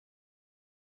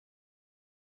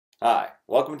Hi,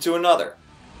 welcome to another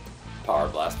Power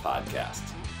Blast podcast.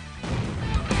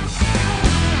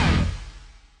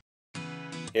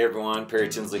 Hey everyone, Perry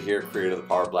Tinsley here, creator of the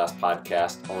Power Blast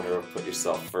podcast, owner of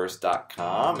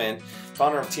PutYourselfFirst.com, and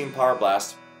founder of Team Power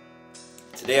Blast.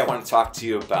 Today I want to talk to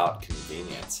you about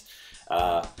convenience.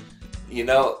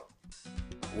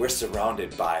 We're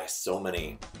surrounded by so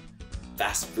many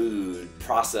fast food,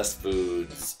 processed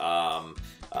foods,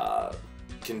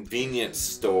 convenience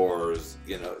stores,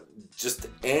 just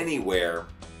anywhere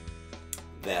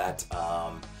that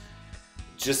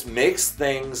just makes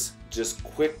things just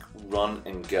quick run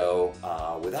and go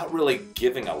without really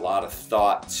giving a lot of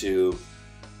thought to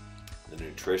the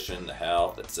nutrition, the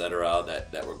health, etc.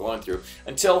 that we're going through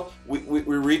until we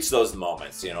reach those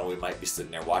moments. We might be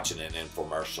sitting there watching an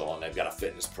infomercial and they've got a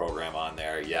fitness program on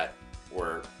there, yet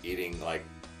we're eating like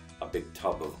a big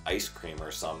tub of ice cream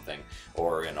or something,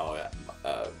 or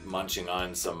munching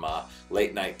on some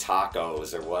late night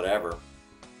tacos or whatever,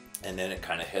 and then it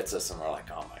kind of hits us and we're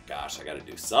like, oh my gosh, I got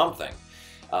to do something.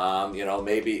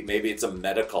 Maybe it's a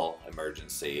medical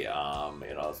emergency.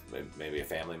 Maybe a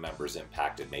family member's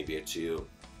impacted, maybe it's you,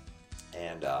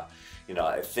 and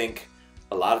I think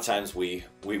a lot of times we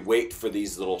wait for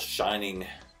these little shining,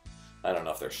 I don't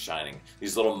know if they're shining,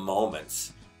 these little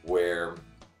moments where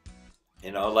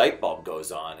a light bulb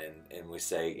goes on and we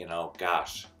say,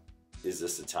 gosh, is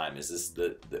this the time? Is this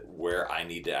the where I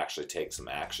need to actually take some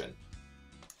action?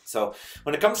 So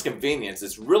when it comes to convenience,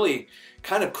 it's really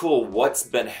kind of cool what's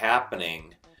been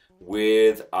happening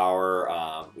with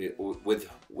our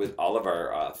with all of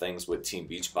our things with Team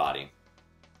Beachbody,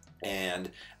 and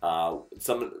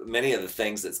many of the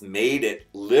things that's made it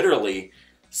literally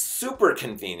super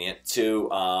convenient to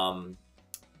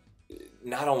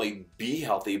not only be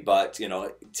healthy, but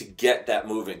to get that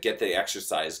movement, get the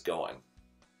exercise going.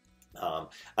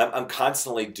 I'm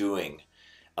constantly doing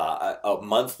a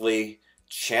monthly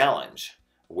challenge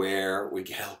where we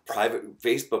get a private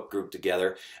Facebook group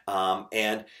together,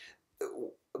 and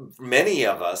many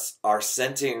of us are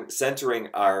centering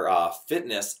our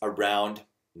fitness around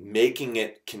making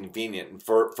it convenient. And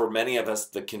for many of us,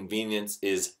 the convenience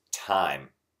is time.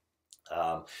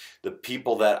 The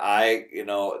people that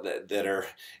that are,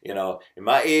 in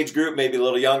my age group, maybe a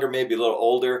little younger, maybe a little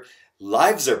older,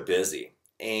 lives are busy.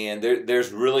 And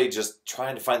there's really just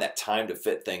trying to find that time to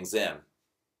fit things in.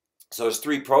 So there's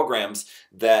 3 programs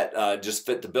that just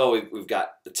fit the bill. We've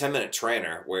got the 10-minute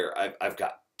trainer, where I've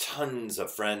got tons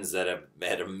of friends that have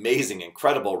had amazing,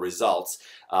 incredible results.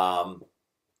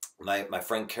 My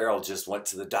friend Carol just went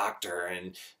to the doctor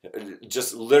and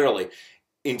just literally,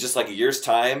 in just like a year's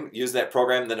time, used that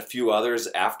program, and then a few others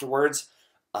afterwards.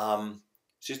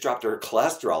 She's dropped her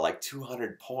cholesterol like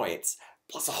 200 points,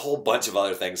 plus a whole bunch of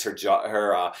other things. Her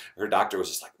doctor was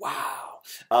just like, wow.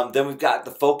 Then we've got the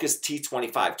Focus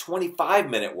T25,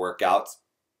 25-minute workouts.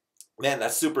 Man,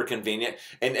 that's super convenient.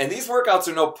 And these workouts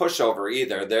are no pushover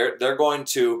either. They're going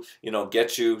to,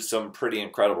 get you some pretty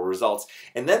incredible results.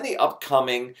 And then the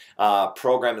upcoming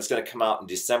program that's going to come out in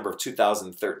December of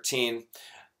 2013,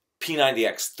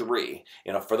 P90X3.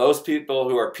 For those people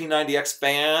who are P90X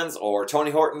fans or Tony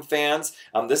Horton fans,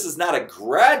 this is not a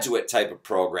graduate type of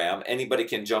program. Anybody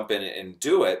can jump in and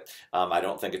do it. I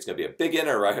don't think it's going to be a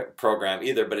beginner program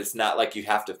either, but it's not like you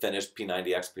have to finish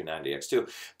P90X, P90X2.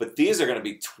 But these are going to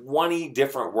be 20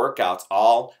 different workouts,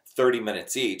 all 30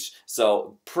 minutes each.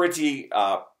 So pretty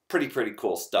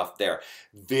cool stuff there.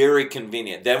 Very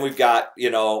convenient. Then we've got, a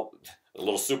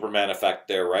little Superman effect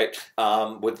there, right?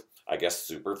 With, I guess,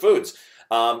 superfoods.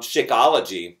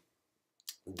 Shakeology,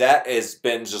 that has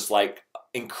been just like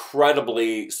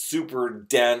incredibly super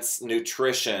dense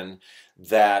nutrition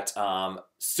that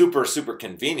super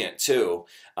convenient too,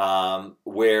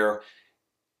 where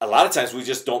a lot of times we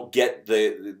just don't get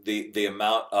the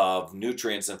amount of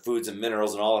nutrients and foods and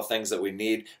minerals and all the things that we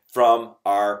need from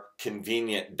our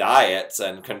convenient diets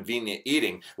and convenient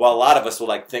eating. While a lot of us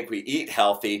will think we eat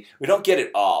healthy, we don't get it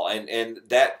all, and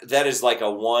that is like a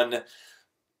one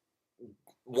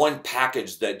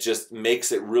package that just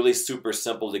makes it really super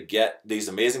simple to get these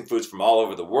amazing foods from all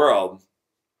over the world.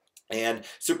 And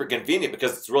super convenient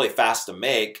because it's really fast to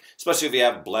make, especially if you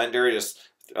have a blender. Just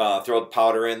throw the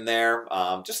powder in there,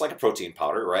 just like a protein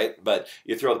powder, right? But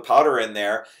you throw the powder in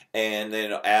there and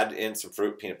then add in some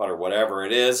fruit, peanut butter, whatever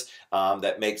it is,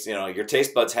 that makes your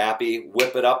taste buds happy.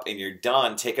 Whip it up and you're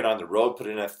done. Take it on the road, put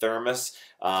it in a thermos,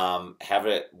 have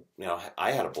it.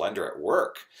 I had a blender at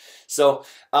work, so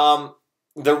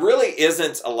there really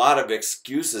isn't a lot of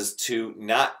excuses to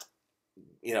not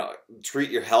treat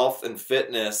your health and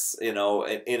fitness in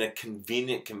a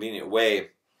convenient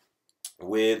way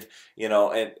with,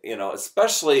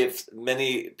 especially if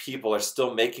many people are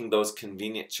still making those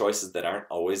convenient choices that aren't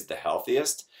always the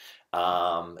healthiest.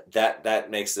 That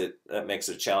makes it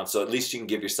a challenge. So at least you can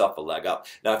give yourself a leg up.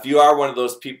 Now, if you are one of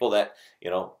those people that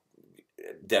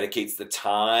dedicates the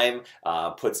time,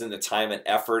 puts in the time and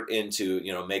effort into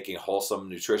making wholesome,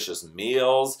 nutritious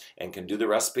meals, and can do the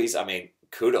recipes, I mean,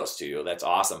 kudos to you. That's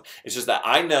awesome. It's just that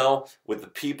I know with the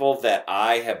people that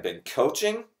I have been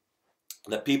coaching,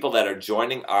 the people that are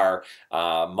joining our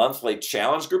monthly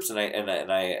challenge groups, and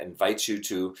I invite you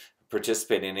to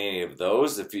participate in any of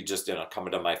those. If you just come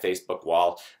into my Facebook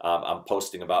wall, I'm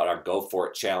posting about our Go For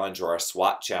It challenge or our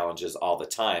SWAT challenges all the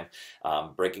time,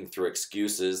 breaking through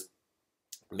excuses,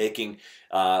 making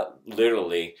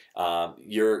literally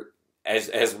your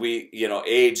as we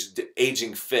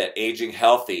aging fit, aging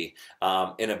healthy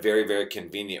in a very, very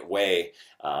convenient way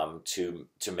to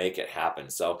make it happen.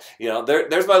 So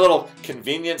there's my little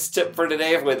convenience tip for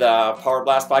today with Power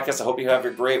Blast Podcast. I hope you have a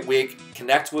great week.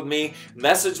 Connect with me,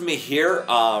 message me here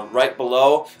right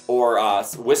below, or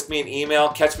whisk me an email.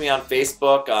 Catch me on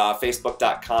Facebook,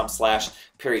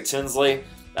 facebook.com/Perry Tinsley.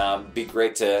 Be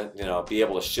great to be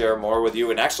able to share more with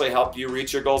you and actually help you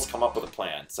reach your goals, come up with a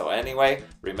plan. So anyway,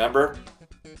 remember,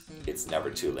 it's never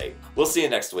too late. We'll see you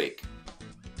next week.